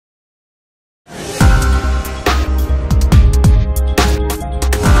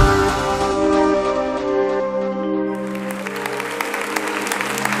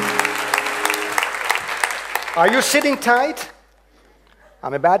Are you sitting tight?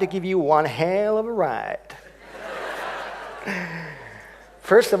 I'm about to give you one hell of a ride.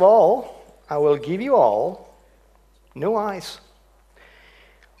 First of all, I will give you all new eyes.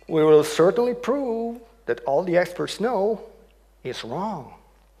 We will certainly prove that all the experts know is wrong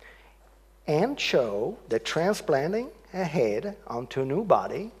and show that transplanting a head onto a new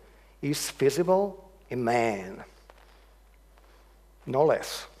body is feasible in man. No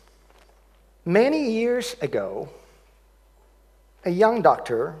less. Many years ago, a young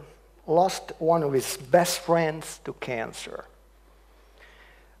doctor lost one of his best friends to cancer.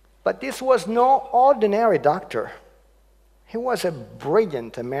 But this was no ordinary doctor. He was a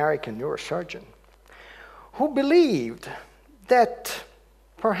brilliant American neurosurgeon who believed that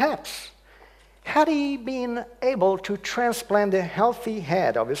perhaps had he been able to transplant the healthy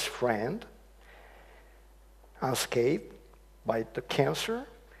head of his friend, unscathed by the cancer,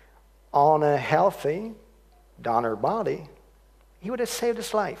 on a healthy donor body, he would have saved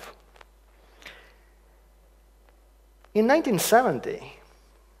his life. In 1970,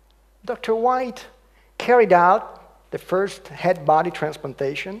 Dr. White carried out the first head-body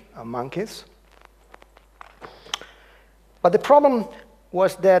transplantation of monkeys. But the problem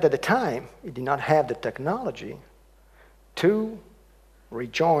was that at the time, it did not have the technology to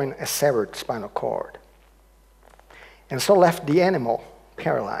rejoin a severed spinal cord, and so left the animal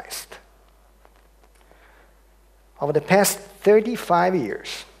paralyzed. Over the past 35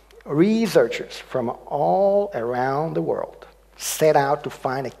 years, researchers from all around the world set out to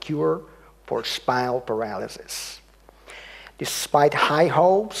find a cure for spinal paralysis. Despite high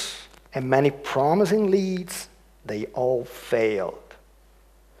hopes and many promising leads, they all failed.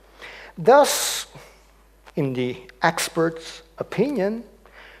 Thus, in the experts' opinion,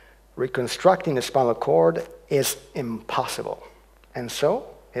 reconstructing the spinal cord is impossible, and so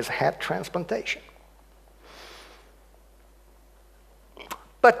is head transplantation.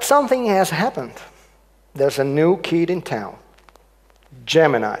 But something has happened. There's a new kid in town,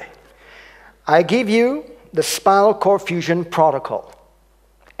 Gemini. I give you the spinal cord fusion protocol,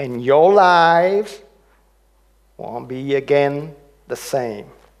 and your lives won't be again the same.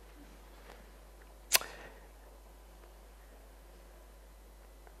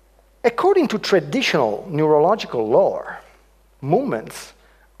 According to traditional neurological lore, movements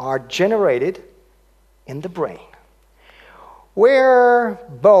are generated in the brain, where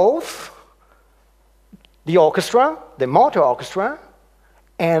both the orchestra, the motor orchestra,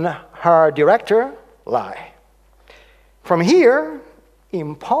 and her director lie. From here,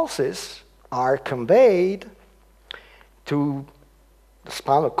 impulses are conveyed to the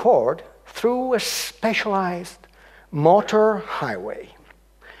spinal cord through a specialized motor highway,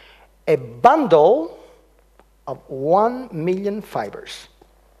 a bundle of 1 million fibers,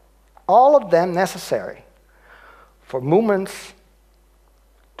 all of them necessary for movements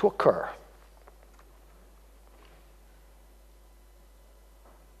to occur.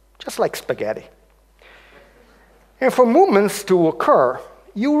 Just like spaghetti. And for movements to occur,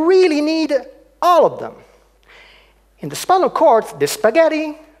 you really need all of them. In the spinal cord, the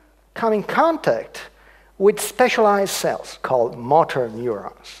spaghetti come in contact with specialized cells called motor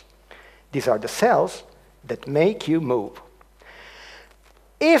neurons. These are the cells that make you move.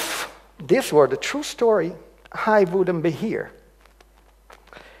 If this were the true story, I wouldn't be here.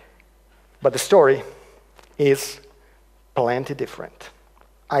 But the story is plenty different.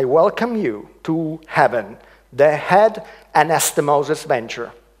 I welcome you to heaven, the head anastomosis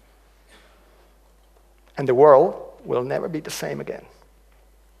venture. And the world will never be the same again.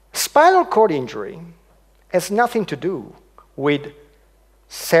 Spinal cord injury has nothing to do with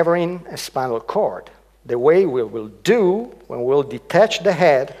severing a spinal cord, the way we will do when we'll detach the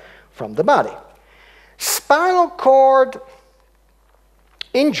head from the body. Spinal cord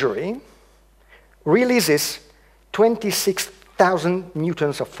injury releases 26,000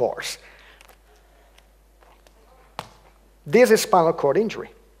 newtons of force. This is spinal cord injury.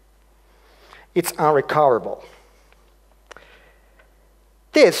 It's unrecoverable.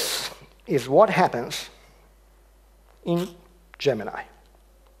 This is what happens in Gemini.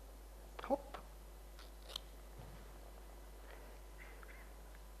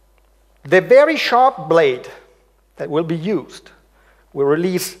 The very sharp blade that will be used will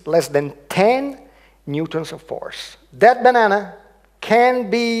release less than 10 newtons of force. That banana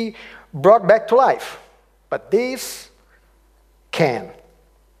can be brought back to life, but this can.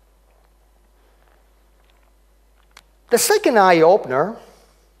 The second eye-opener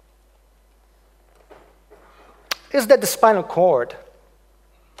is that the spinal cord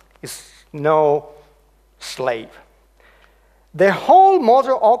is no slave. The whole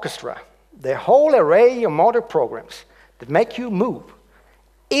motor orchestra the whole array of motor programs that make you move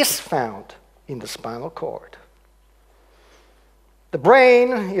is found in the spinal cord. The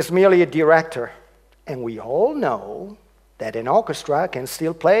brain is merely a director, and we all know that an orchestra can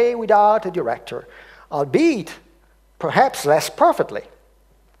still play without a director, albeit perhaps less perfectly,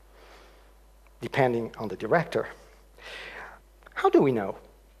 depending on the director. How do we know?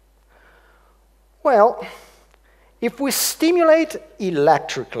 Well, if we stimulate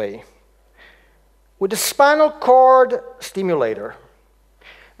electrically with the spinal cord stimulator,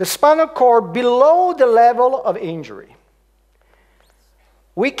 the spinal cord below the level of injury,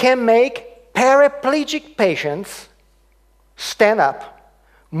 we can make paraplegic patients stand up,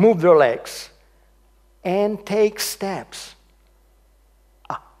 move their legs, and take steps.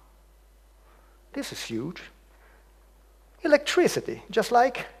 This is huge. Electricity, just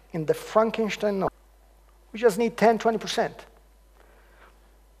like in the Frankenstein novel. We just need 10, 20%.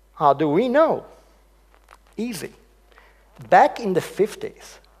 How do we know? Easy. Back in the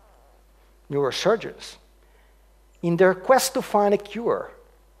 50s, neurosurgeons, in their quest to find a cure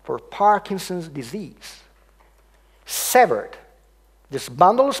for Parkinson's disease, severed this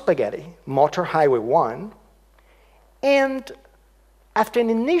bundle of spaghetti, motor highway 1, and after an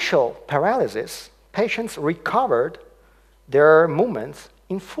initial paralysis, patients recovered their movements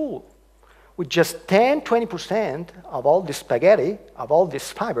in full, with just 10, 20% of all this spaghetti, of all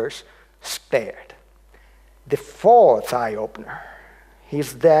these fibers, spared. The fourth eye-opener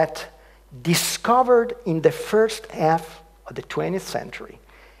is that discovered in the first half of the 20th century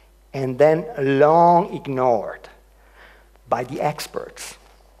and then long ignored by the experts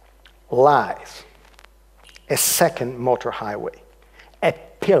lies a second motor highway, a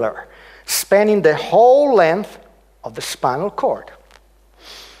pillar spanning the whole length of the spinal cord,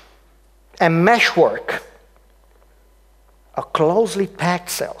 a meshwork of closely packed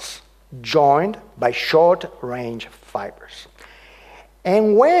cells joined by short-range fibers.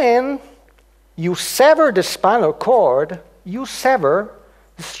 And when you sever the spinal cord, you sever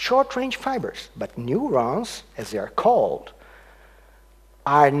the short-range fibers. But neurons, as they are called,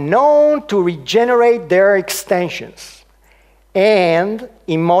 are known to regenerate their extensions. And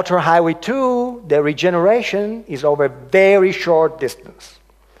in motor highway 2, the regeneration is over a very short distance.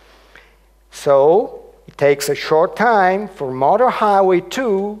 So it takes a short time for motor highway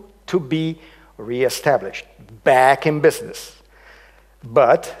 2 to be reestablished, back in business.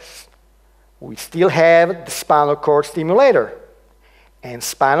 But we still have the spinal cord stimulator. And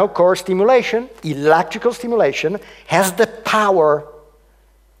spinal cord stimulation, electrical stimulation, has the power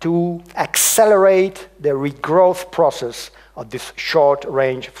to accelerate the regrowth process of these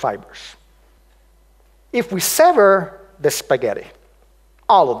short-range fibers. If we sever the spaghetti,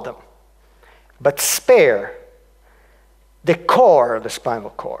 all of them, but spare the core of the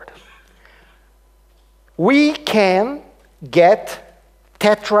spinal cord, we can get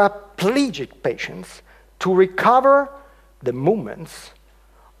tetraplegic patients to recover the movements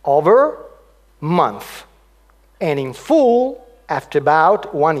over months and in full after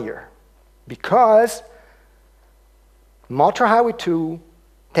about 1 year, because motor highway 2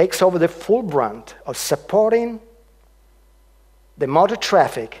 takes over the full brunt of supporting the motor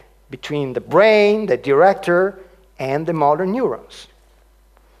traffic between the brain, the director, and the motor neurons.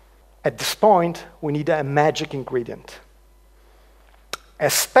 At this point, we need a magic ingredient, a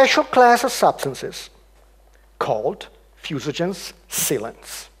special class of substances called fusogen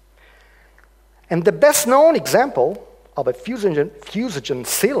sealants. And the best known example of a fusogen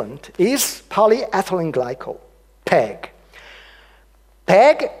sealant is polyethylene glycol, PEG.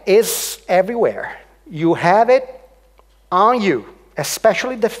 PEG is everywhere. You have it on you,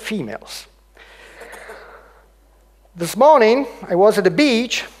 especially the females. This morning, I was at the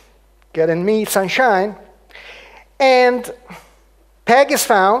beach, getting me sunshine, and PEG is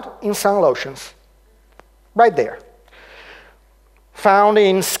found in sun lotions, right there. Found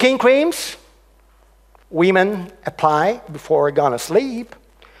in skin creams women apply before going to sleep.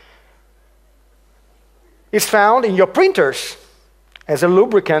 It's found in your printers as a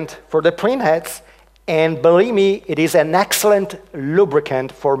lubricant for the print heads, and believe me, it is an excellent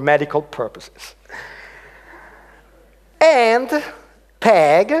lubricant for medical purposes. And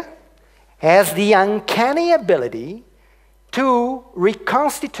PEG has the uncanny ability to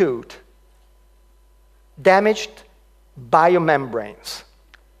reconstitute damaged biomembranes.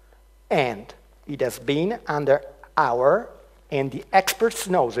 And it has been under our and the experts'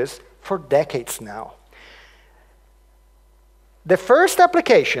 noses for decades now. The first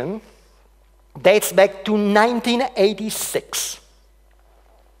application dates back to 1986.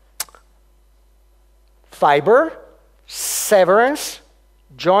 Fiber, severance,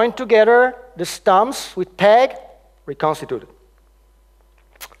 joined together the stumps with PEG, reconstituted.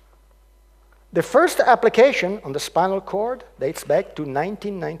 The first application on the spinal cord dates back to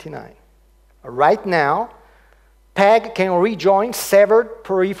 1999. Right now, PEG can rejoin severed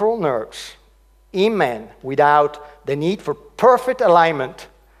peripheral nerves in men without the need for perfect alignment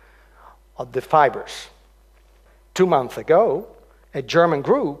of the fibers. 2 months ago, a German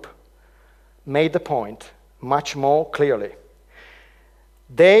group made the point much more clearly.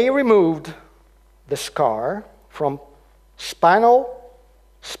 They removed the scar from spinally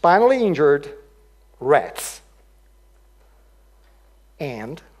injured rats.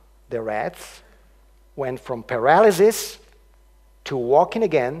 And the rats went from paralysis to walking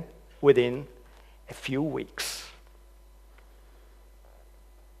again within a few weeks.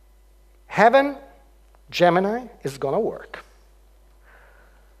 Heaven, Gemini, is going to work.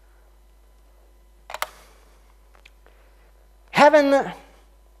 Heaven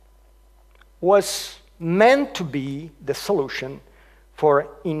was meant to be the solution for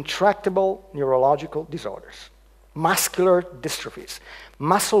intractable neurological disorders, muscular dystrophies,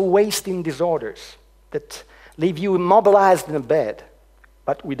 muscle wasting disorders that leave you immobilized in a bed,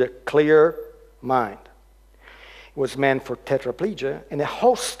 but with a clear mind. It was meant for tetraplegia and a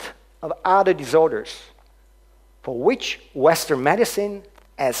host of other disorders for which Western medicine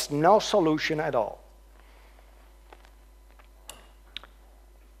has no solution at all.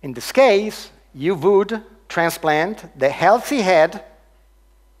 In this case, you would transplant the healthy head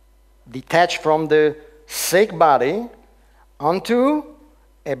detached from the sick body onto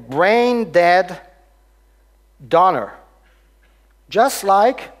a brain-dead donor, just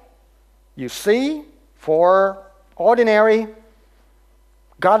like you see for ordinary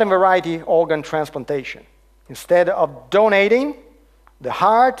garden variety organ transplantation. Instead of donating the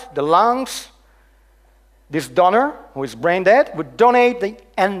heart, the lungs, this donor, who is brain dead, would donate the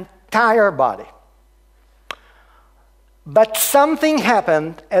entire body. But something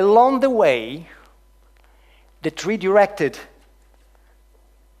happened along the way that redirected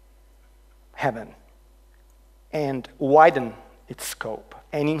heaven and widened its scope,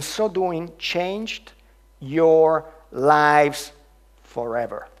 and in so doing changed your lives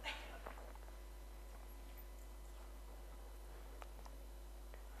forever.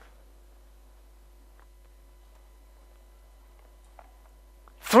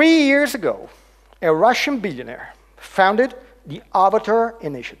 Three years ago, a Russian billionaire founded the Avatar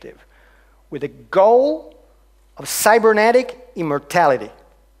Initiative with the goal of cybernetic immortality.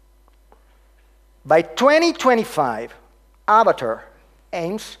 By 2025, Avatar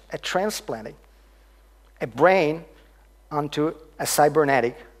aims at transplanting a brain onto a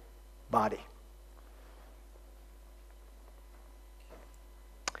cybernetic body.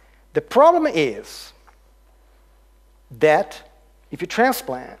 The problem is that if you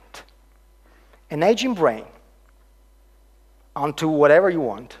transplant an aging brain onto whatever you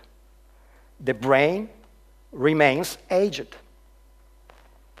want, the brain remains aged.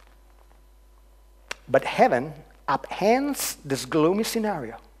 But heaven upends this gloomy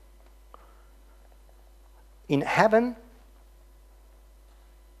scenario. In heaven,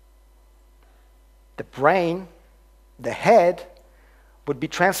 the brain, the head, would be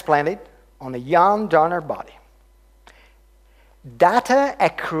transplanted on a young donor body. Data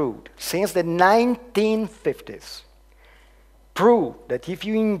accrued since the 1950s prove that if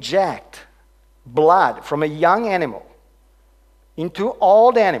you inject blood from a young animal into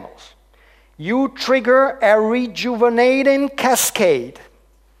old animals, you trigger a rejuvenating cascade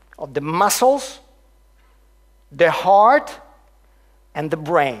of the muscles, the heart, and the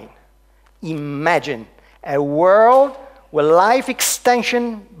brain. Imagine a world where life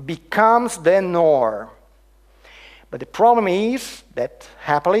extension becomes the norm. But the problem is that,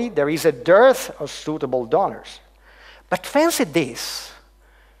 happily, there is a dearth of suitable donors. But fancy this.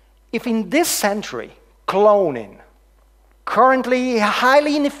 If in this century, cloning, currently a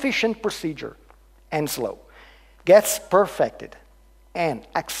highly inefficient procedure and slow, gets perfected and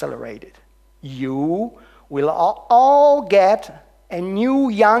accelerated, you will all get a new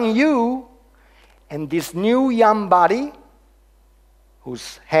young you, and this new young body,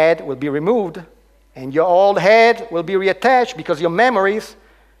 whose head will be removed, and your old head will be reattached because your memories,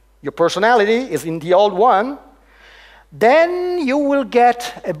 your personality is in the old one, then you will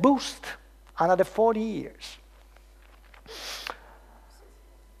get a boost another 40 years.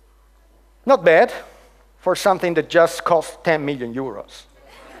 Not bad for something that just costs 10 million euros.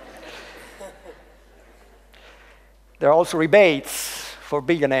 There are also rebates for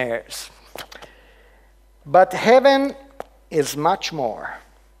billionaires. But heaven is much more.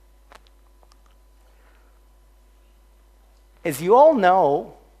 As you all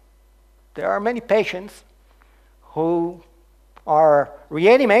know, there are many patients who are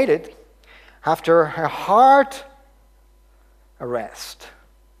reanimated after a heart arrest,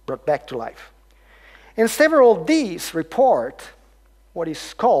 brought back to life. And several of these report what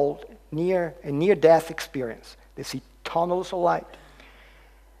is called a near-death experience. They see tunnels of light.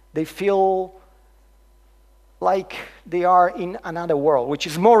 They feel like they are in another world, which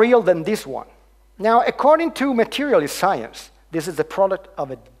is more real than this one. Now, according to materialist science, this is the product of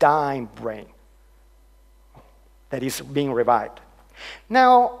a dying brain that is being revived.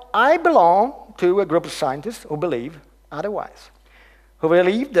 Now, I belong to a group of scientists who believe otherwise, who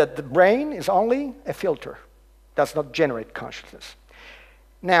believe that the brain is only a filter, does not generate consciousness.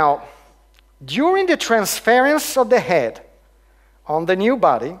 Now, during the transference of the head on the new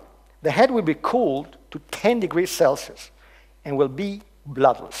body, the head will be cooled to 10 degrees Celsius and will be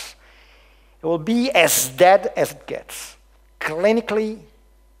bloodless. It will be as dead as it gets, clinically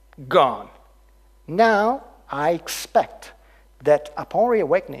gone. Now, I expect that upon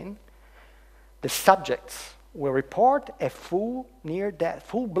reawakening, the subjects will report a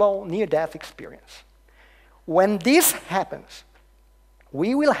full-blown near-death experience. When this happens,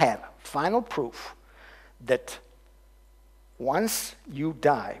 we will have final proof that once you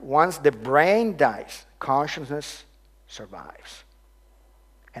die, once the brain dies, consciousness survives.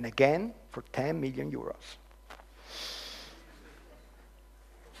 And again, for 10 million euros.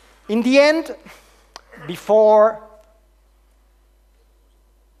 In the end, before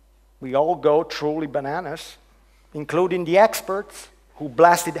we all go truly bananas, including the experts who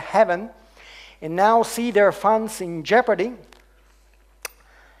blasted heaven and now see their funds in jeopardy,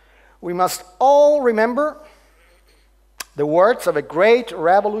 we must all remember the words of a great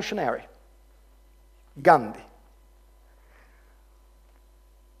revolutionary, Gandhi.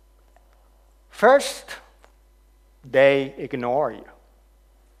 First, they ignore you.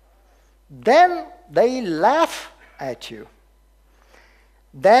 Then they laugh at you.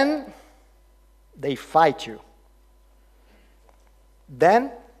 Then they fight you.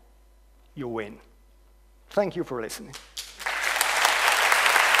 Then you win. Thank you for listening.